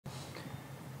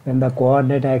When the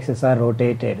coordinate axes are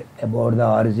rotated about the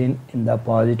origin in the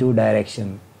positive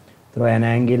direction through an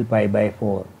angle pi by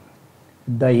 4,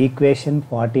 the equation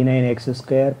 49x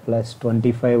square plus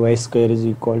 25y square is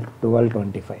equal to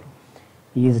 1225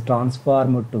 is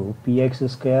transformed to px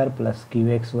square plus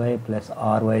qxy plus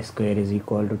ry square is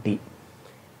equal to t,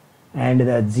 and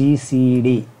the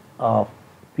GCD of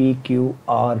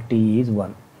PQRT is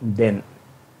 1. Then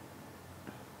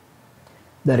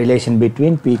the relation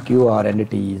between PQR and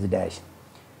T is dash.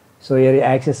 So your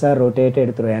axes are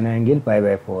rotated through an angle pi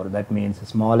by 4. That means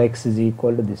small x is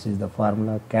equal to, this is the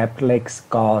formula, capital X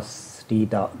cos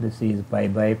theta, this is pi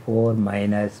by 4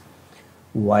 minus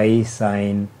y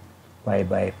sin pi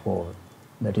by 4,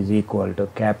 that is equal to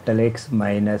capital X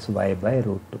minus y by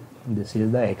root 2. This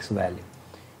is the x value.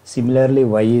 Similarly,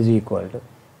 y is equal to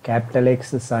capital X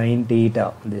sin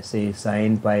theta, this is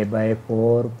sin pi by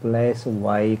 4 plus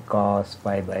y cos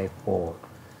pi by 4.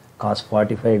 Cos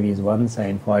 45 is 1,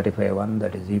 sin 45 1,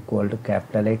 that is equal to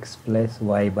capital X plus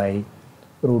y by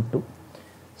root 2.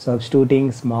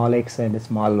 Substituting small x and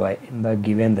small y in the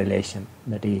given relation,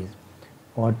 that is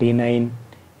 49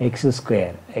 x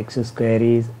square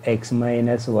is x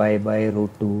minus y by root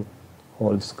 2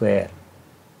 whole square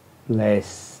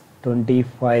plus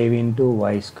 25 into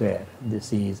y square,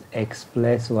 this is x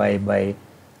plus y by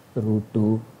root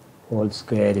 2 whole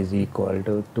square is equal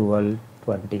to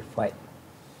 1225.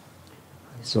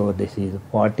 So this is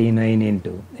 49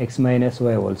 into x minus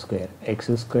y whole square, x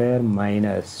square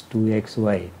minus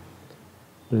 2xy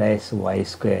plus y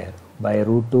square by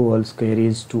root 2 whole square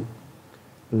is 2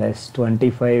 plus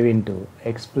 25 into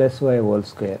x plus y whole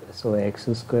square, so x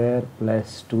square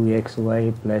plus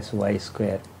 2xy plus y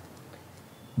square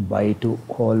by 2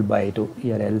 whole by 2,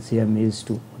 here LCM is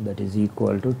 2, that is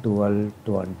equal to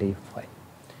 1225.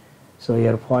 So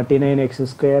here 49x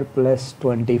square plus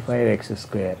 25x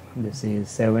square, this is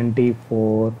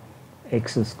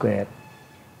 74x square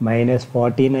minus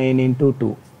 49 into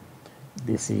 2,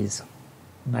 this is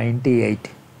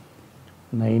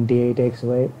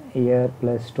 98xy here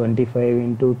plus 25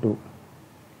 into 2,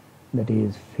 that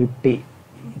is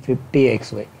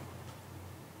 50xy.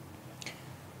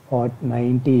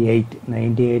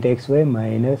 98xy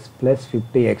minus plus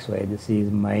 50xy, this is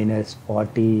minus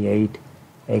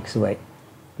 48xy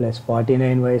plus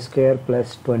 49y square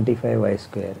plus 25y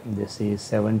square, this is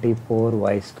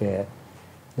 74y square,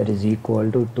 that is equal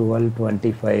to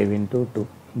 1225 into 2.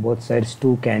 Both sides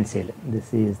 2 cancelled,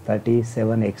 this is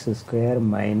 37x square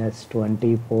minus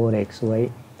 24xy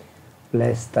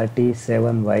plus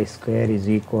 37y square is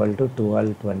equal to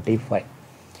 1225.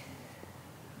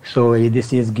 So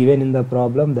this is given in the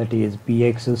problem, that is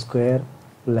px square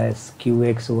plus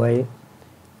qxy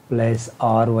plus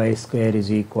ry square is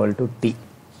equal to t.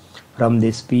 From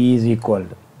this p is equal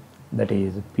to, that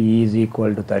is p is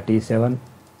equal to 37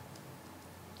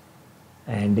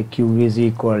 and q is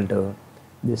equal to,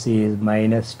 this is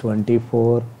minus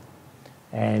 24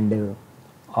 and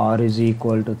r is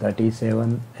equal to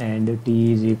 37 and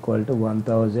t is equal to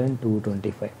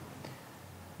 1225.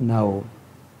 Now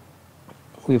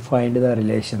we find the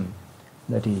relation,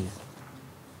 that is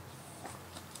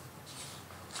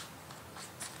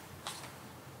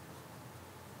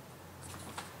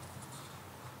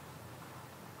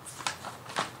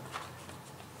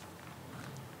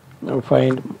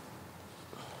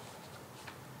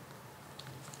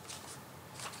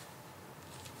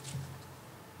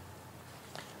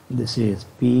this is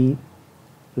p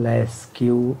plus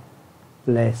q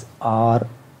plus r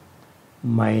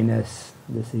minus,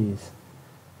 this is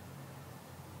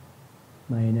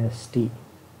minus t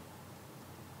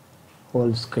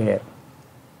whole square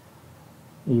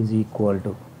is equal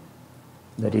to,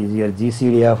 that is your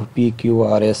GCD of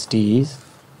PQRST is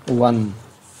 1.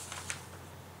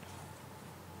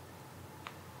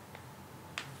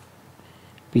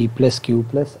 P plus q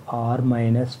plus r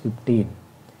minus 15,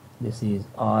 this is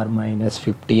r minus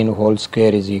 15 whole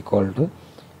square is equal to,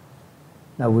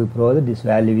 now we prove that this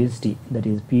value is t, that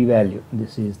is p value,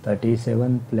 this is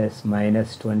 37 plus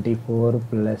minus 24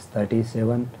 plus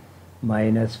 37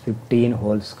 minus 15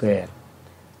 whole square,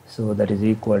 so that is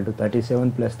equal to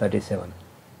 37 plus 37,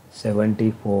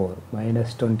 74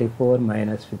 minus 24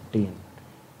 minus 15,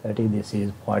 30, this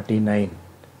is 49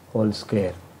 whole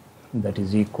square, that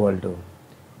is equal to,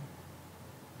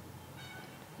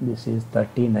 this is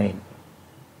 39,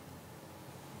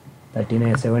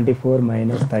 74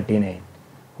 minus 39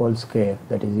 whole square,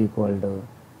 that is equal to,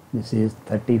 this is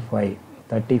 35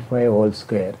 whole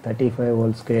square, 35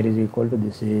 whole square is equal to,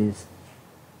 this is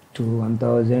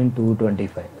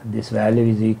 1225. This value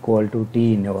is equal to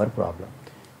t in our problem.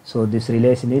 So this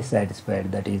relation is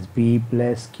satisfied, that is p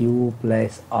plus q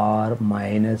plus r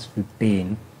minus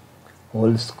 15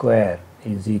 whole square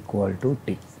is equal to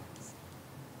t.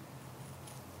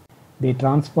 The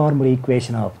transformed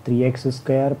equation of 3x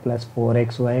square plus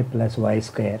 4xy plus y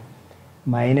square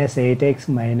minus 8x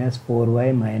minus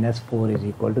 4y minus 4 is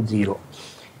equal to 0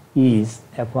 is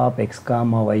f of x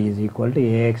comma y is equal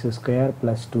to ax square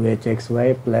plus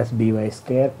 2hxy plus by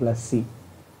square plus c.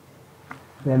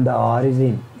 When the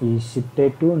origin is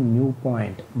shifted to new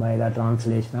point by the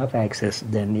translation of axis,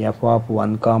 then f of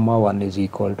 1 comma 1 is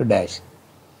equal to dash.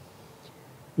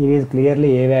 It is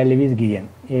clearly a value is given,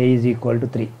 a is equal to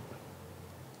 3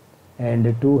 and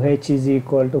 2h is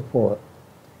equal to 4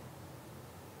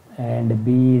 and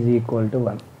b is equal to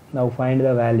 1. Now find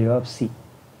the value of c.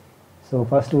 So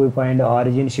first we find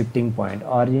origin shifting point.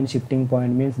 Origin shifting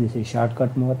point means this is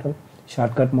shortcut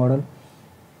model.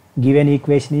 Given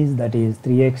equation is, that is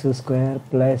 3x square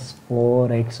plus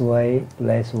 4xy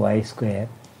plus y square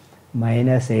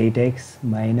minus 8x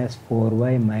minus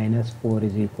 4y minus 4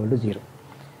 is equal to 0.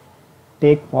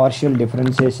 Take partial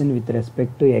differentiation with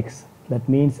respect to x. That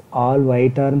means all y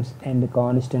terms and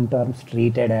constant terms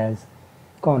treated as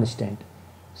constant.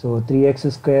 So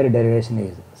 3x square derivation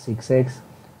is 6x,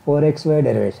 4xy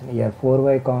derivation, here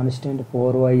 4y constant,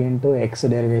 4y into x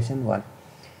derivation 1.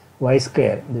 Y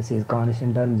square, this is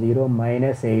constant term 0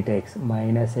 minus 8x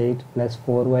minus 8 plus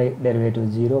 4y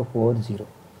derivative 0, 4, 0.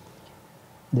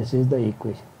 This is the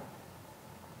equation.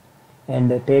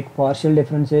 And take partial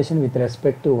differentiation with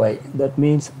respect to y. That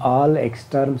means all x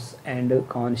terms and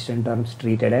constant terms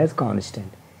treated as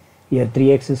constant. Here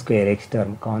 3x square x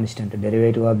term constant,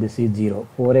 derivative of this is 0,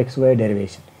 4xy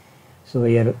derivation. So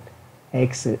here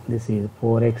x, this is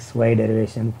 4xy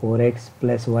derivation 4x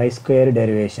plus y square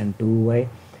derivation 2y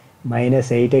minus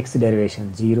 8x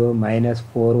derivation 0 minus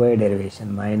 4y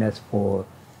derivation minus 4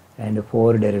 and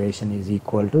 4 derivation is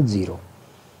equal to 0.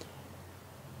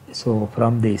 So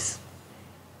from this,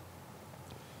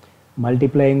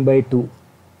 multiplying by 2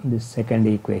 this second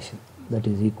equation, that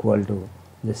is equal to,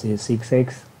 this is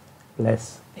 6x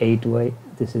plus 8y,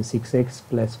 this is 6x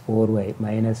plus 4y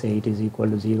minus 8 is equal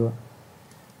to 0.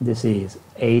 This is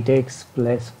 8x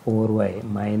plus 4y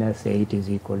minus 8 is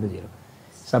equal to 0.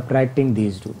 Subtracting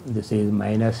these two, this is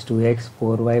minus 2x,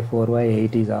 4y,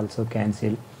 8 is also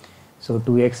cancelled. So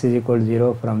 2x is equal to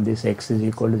 0, from this x is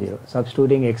equal to 0.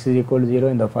 Substituting x is equal to 0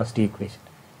 in the first equation,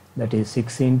 that is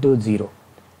 6 into 0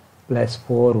 plus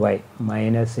 4y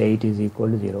minus 8 is equal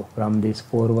to 0. From this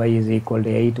 4y is equal to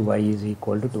 8, y is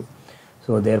equal to 2.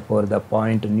 So therefore the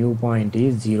point, new point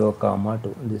is 0 comma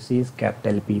 2. This is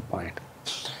capital P point,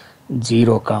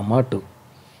 0 comma 2.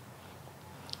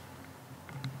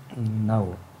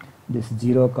 Now this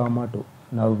 0 comma 2,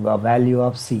 now the value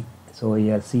of c. So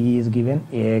here c is given,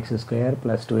 ax square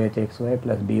plus 2hxy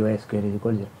plus by square is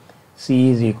equal to 0. C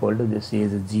is equal to, this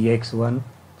is gx1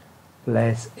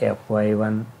 plus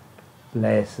fy1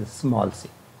 plus small c.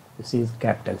 This is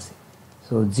capital C.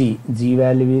 So g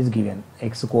value is given,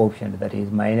 x coefficient, that is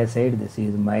minus 8, this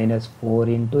is minus 4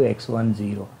 into x1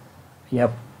 0.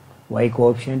 F y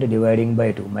coefficient dividing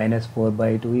by 2, minus 4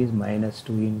 by 2 is minus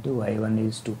 2 into y1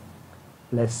 is 2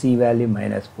 plus c value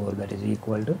minus 4, that is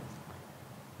equal to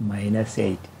minus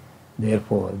 8.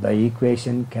 Therefore the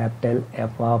equation capital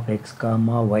F of x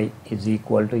comma y is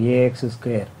equal to ax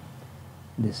square,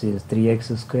 this is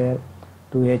 3x square,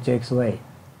 2hxy,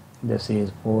 this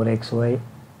is 4xy,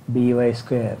 by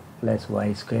square plus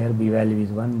y square, b value is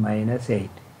 1 minus 8.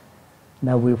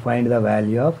 Now we find the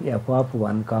value of f of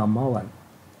 1 comma 1.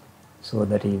 So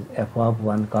that is f of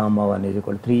 1 comma 1 is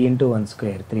equal to 3 into 1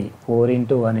 square 3, 4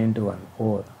 into 1 into 1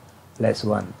 4 plus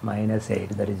 1 minus 8,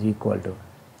 that is equal to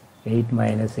 8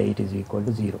 minus 8 is equal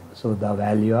to 0. So the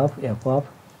value of f of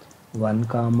 1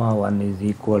 comma 1 is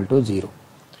equal to 0.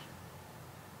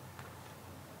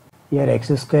 Here x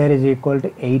square is equal to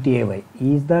 8ay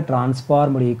is the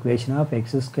transformed equation of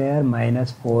x square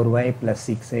minus 4y plus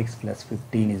 6x plus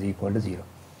 15 is equal to 0.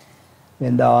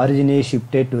 When the origin is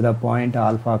shifted to the point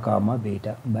alpha comma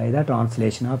beta by the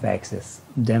translation of axis,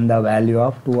 then the value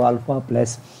of 2 alpha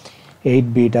plus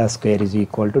 8 beta square is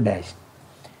equal to dash.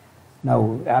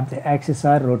 Now the axes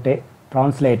are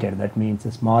translated, that means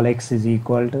small x is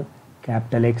equal to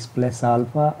capital X plus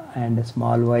alpha and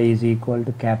small y is equal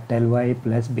to capital Y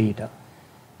plus beta.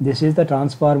 This is the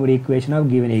transformed equation of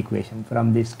given equation.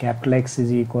 From this, capital X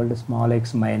is equal to small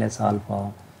x minus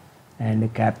alpha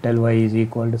and capital Y is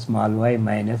equal to small y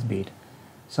minus beta.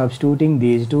 Substituting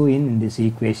these two in this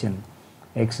equation,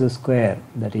 x square,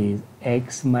 that is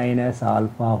x minus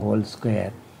alpha whole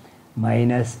square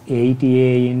minus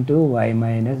 8a into y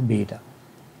minus beta.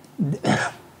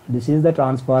 This is the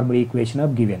transformed equation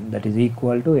of given, that is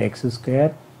equal to x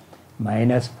square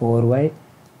minus 4y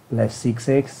plus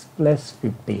 6x plus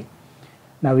 15.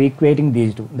 Now equating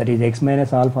these two, that is x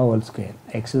minus alpha whole square,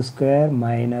 x square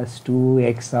minus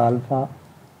 2x alpha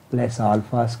plus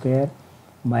alpha square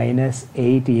minus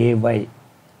 8ay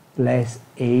plus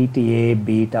 8a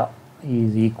beta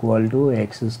is equal to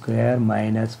x square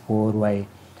minus 4y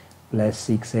plus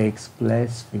 6x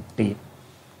plus 15.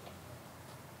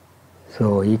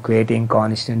 So equating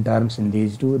constant terms in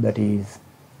these two, that is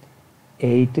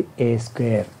 8a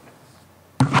square.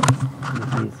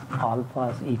 This is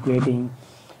alpha equating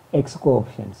x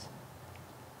coefficients,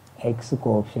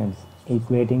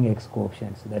 equating x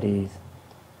coefficients, that is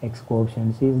x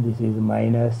coefficients is, this is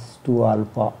minus 2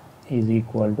 alpha is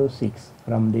equal to 6.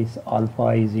 From this alpha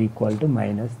is equal to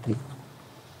minus 3.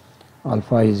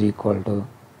 Alpha is equal to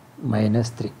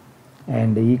minus 3.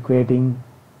 And equating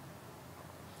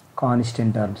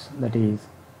constant terms, that is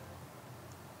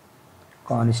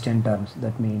constant terms,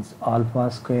 that means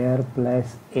alpha square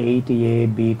plus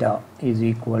 8a beta is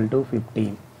equal to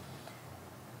 15.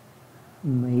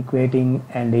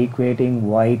 Equating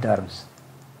y terms.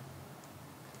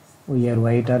 Here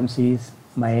y terms is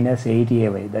minus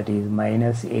 8ay, that is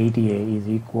minus 8a is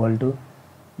equal to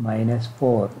minus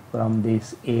 4. From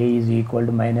this a is equal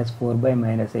to minus 4 by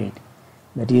minus 8,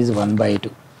 that is 1 by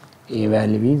 2. A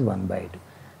value is 1 by 2.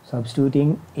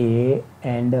 Substituting a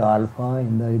and alpha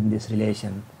in this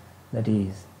relation, that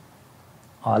is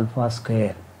alpha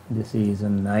square, this is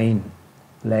 9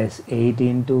 plus 8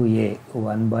 into a,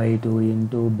 1 by 2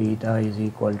 into beta is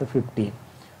equal to 15.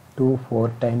 2 4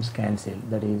 times cancel,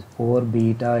 that is 4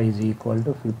 beta is equal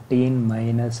to 15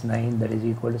 minus 9, that is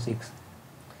equal to 6.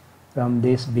 From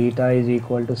this beta is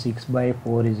equal to 6 by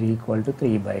 4 is equal to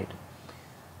 3 by 2.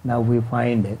 Now we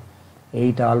find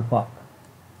 8 alpha,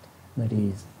 that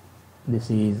is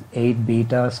this is 8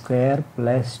 beta square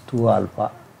plus 2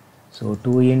 alpha. So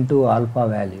 2 into alpha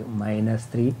value minus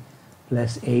 3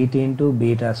 plus 8 into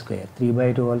beta square. 3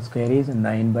 by 2 whole square is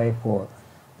 9 by 4.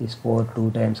 This 4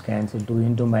 2 times cancel. 2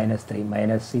 into minus 3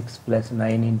 minus 6 plus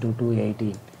 9 into 2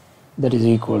 18. That is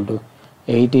equal to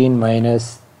 18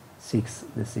 minus 6.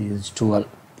 This is 12.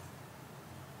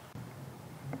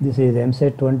 This is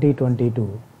Eamcet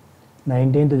 2022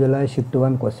 19th July shift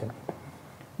 1 question.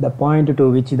 The point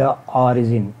to which the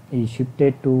origin is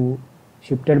shifted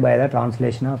by the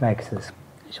translation of axis.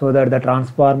 Show that the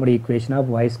transformed equation of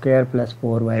y square plus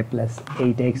 4y plus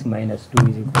 8x minus 2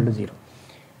 is equal to 0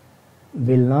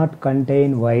 will not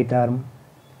contain y term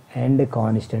and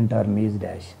constant term is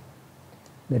dash.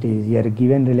 That is, here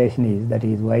given relation is, that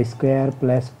is y square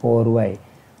plus 4y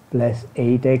plus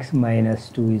 8x minus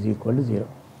 2 is equal to 0.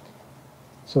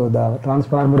 So the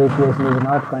transformed equation is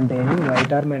not containing y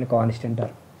term and constant term.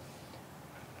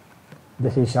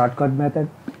 This is shortcut method.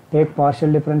 Take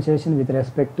partial differentiation with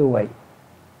respect to y.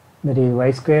 That is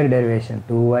y square derivation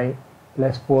 2y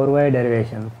plus 4y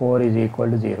derivation 4 is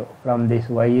equal to 0. From this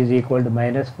y is equal to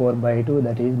minus 4 by 2,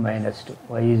 that is minus 2.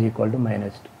 Y is equal to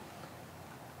minus 2.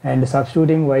 And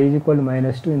substituting y is equal to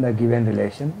minus 2 in the given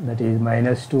relation, that is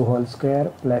minus 2 whole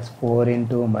square plus 4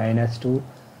 into minus 2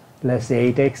 plus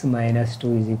 8x minus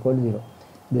 2 is equal to 0.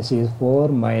 This is 4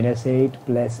 minus 8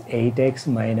 plus 8x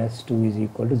minus 2 is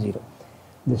equal to 0.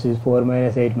 This is 4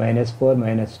 minus 8 minus 4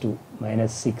 minus 2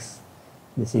 minus 6.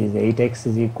 This is 8x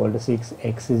is equal to 6,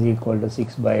 x is equal to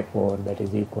 6 by 4, that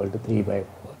is equal to 3 by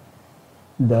 4.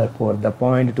 Therefore, the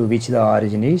point to which the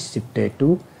origin is shifted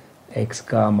to x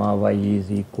comma y is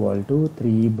equal to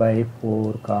 3 by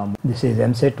 4 comma. This is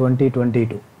Eamcet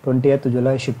 2022, 20th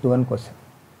July shift 1 question.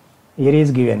 Here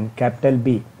is given capital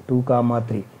B 2 comma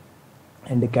 3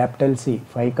 and capital C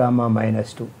 5 comma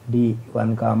minus 2, D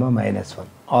 1 comma minus 1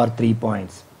 or 3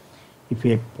 points. If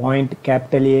a point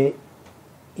capital A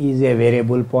is a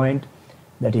variable point,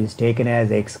 that is taken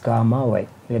as x comma y.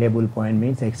 Variable point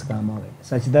means x comma y,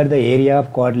 such that the area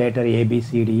of quadrilateral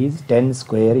ABCD is 10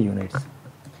 square units.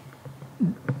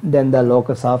 Then the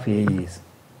locus of A is.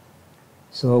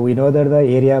 So we know that the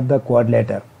area of the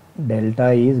quadrilateral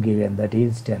delta is given, that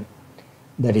is 10.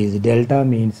 That is, delta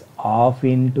means half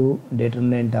into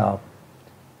determinant of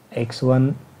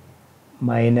x1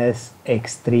 minus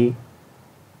x3,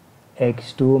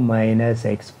 x2 minus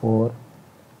x4,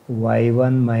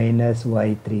 y1 minus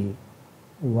y3,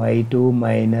 y2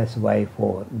 minus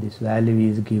y4. This value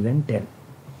is given 10.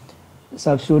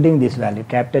 Substituting this value,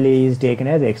 capital A is taken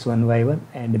as x1 y1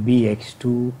 and B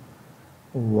x2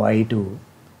 y2,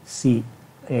 C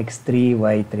x3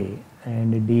 y3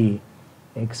 and D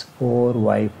x4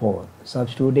 y4.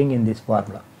 Substituting in this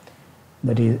formula,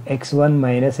 that is x1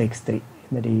 minus x3,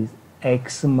 that is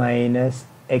x minus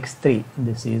x3,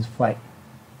 this is 5.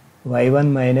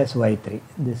 y1 minus y3,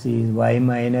 this is y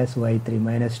minus y3,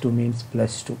 minus 2 means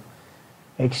plus 2.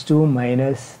 x2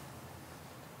 minus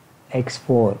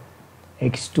x4,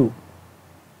 x2,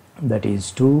 that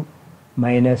is 2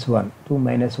 minus 1, 2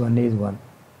 minus 1 is 1.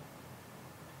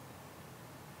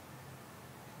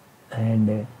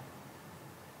 And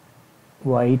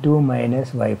y2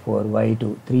 minus y4,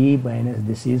 y2, 3 minus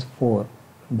this is 4,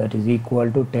 that is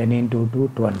equal to 10 into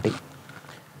 2, 20.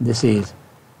 This is,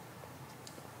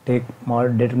 take more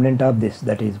determinant of this,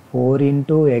 that is 4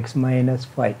 into x minus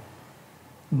 5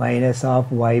 minus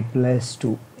of y plus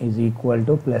 2 is equal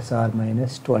to plus or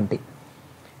minus 20.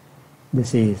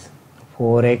 This is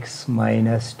 4x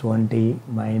minus 20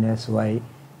 minus y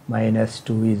minus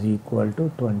 2 is equal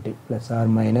to 20 plus or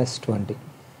minus 20.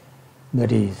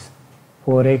 That is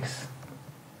 4x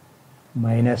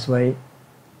minus y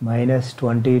minus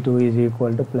 22 is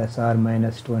equal to plus or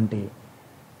minus 20.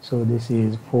 So this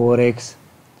is 4x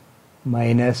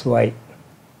minus y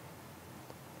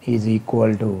is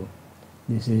equal to,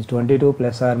 this is 22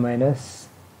 plus or minus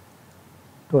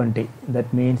 20.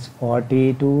 That means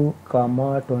 42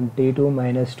 comma 22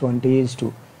 minus 20 is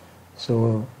 2.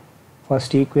 So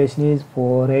first equation is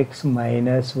 4x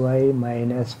minus y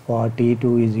minus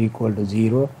 42 is equal to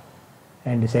 0.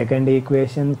 And second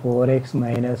equation 4x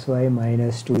minus y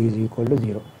minus 2 is equal to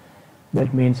 0.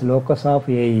 That means locus of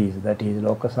A is, that is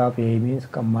locus of A means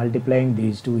multiplying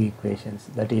these two equations,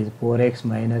 that is 4x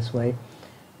minus y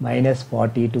minus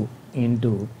 42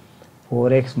 into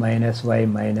 4x minus y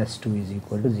minus 2 is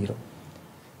equal to 0.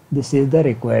 This is the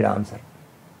required answer.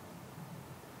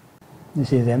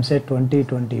 This is Eamcet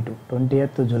 2022,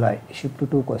 20th July, shift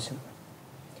 2 question.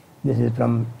 This is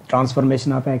from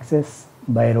transformation of axis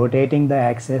by rotating the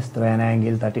axis through an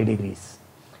angle 30 degrees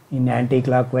in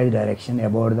anti-clockwise direction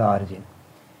about the origin.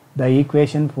 The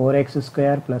equation 4x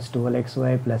square plus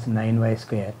 12xy plus 9y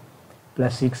square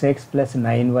plus 6x plus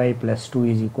 9y plus 2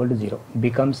 is equal to 0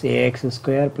 becomes ax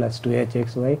square plus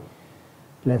 2hxy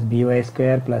plus by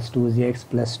square plus 2zx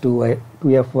plus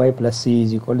 2fy plus c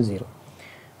is equal to 0.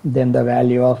 Then the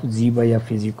value of z by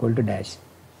f is equal to dash.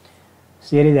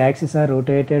 So here is axes are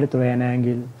rotated through an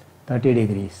angle 30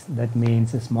 degrees. That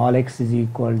means small x is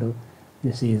equal to,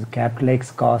 this is capital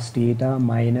X cos theta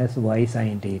minus y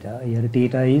sin theta. Here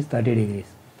theta is 30 degrees.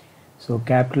 So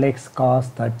capital X cos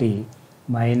 30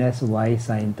 minus y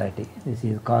sin 30. This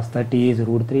is cos 30 is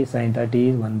root 3, sin 30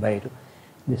 is 1 by 2.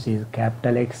 This is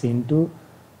capital X into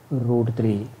root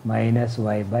 3 minus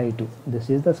y by 2. This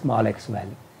is the small x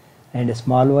value. And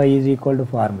small y is equal to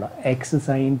formula x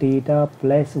sin theta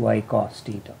plus y cos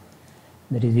theta.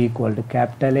 That is equal to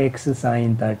capital X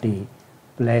sin 30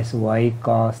 plus y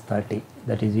cos 30.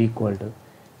 That is equal to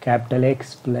capital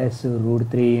X plus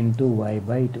root 3 into y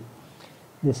by 2.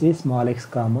 This is small x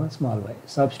comma small y.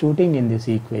 Substituting in this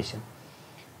equation,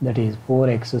 that is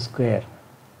 4x square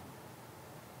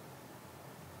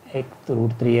x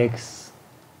root 3x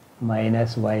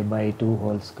minus y by 2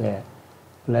 whole square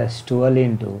plus 12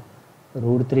 into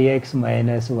root 3x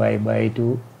minus y by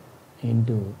 2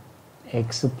 into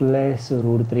x plus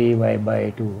root 3y by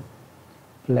 2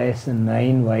 plus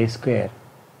 9y square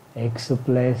x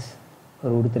plus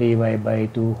root 3y by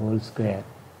 2 whole square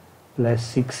plus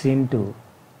 6 into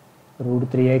root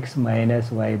 3x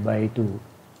minus y by 2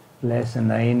 plus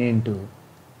 9 into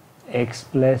x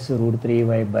plus root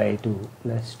 3y by 2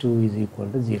 plus 2 is equal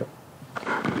to 0.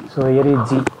 So here is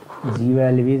g. G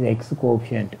value is x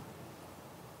coefficient.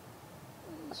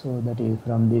 So that is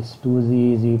from this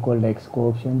 2z is equal to x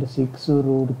coefficient 6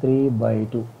 root 3 by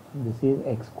 2. This is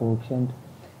x coefficient.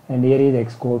 And here is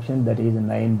x coefficient, that is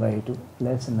 9 by 2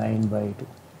 plus 9 by 2.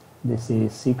 This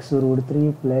is 6 root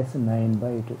 3 plus 9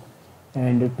 by 2.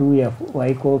 And 2f,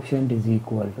 y coefficient is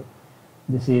equal to,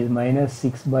 this is minus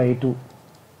 6 by 2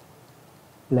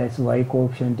 plus y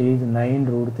coefficient is 9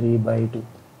 root 3 by 2.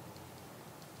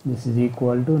 This is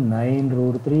equal to 9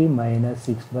 root 3 minus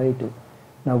 6 by 2.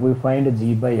 Now we find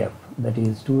g by f, that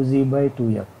is 2z by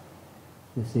 2f.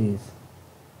 This is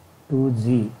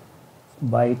 2z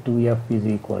by 2f is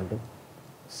equal to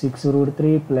 6 root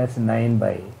 3 plus 9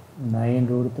 by 9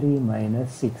 root 3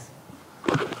 minus 6.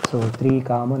 So 3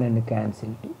 common and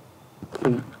cancel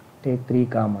 3. Take 3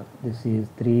 common. This is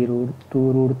 2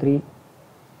 root 3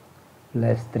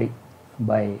 plus 3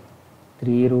 by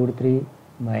 3 root 3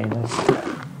 minus 2.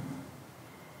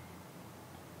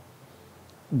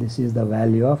 This is the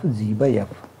value of z by f.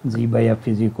 Z by f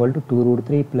is equal to 2 root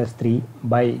 3 plus 3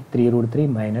 by 3 root 3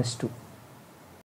 minus 2.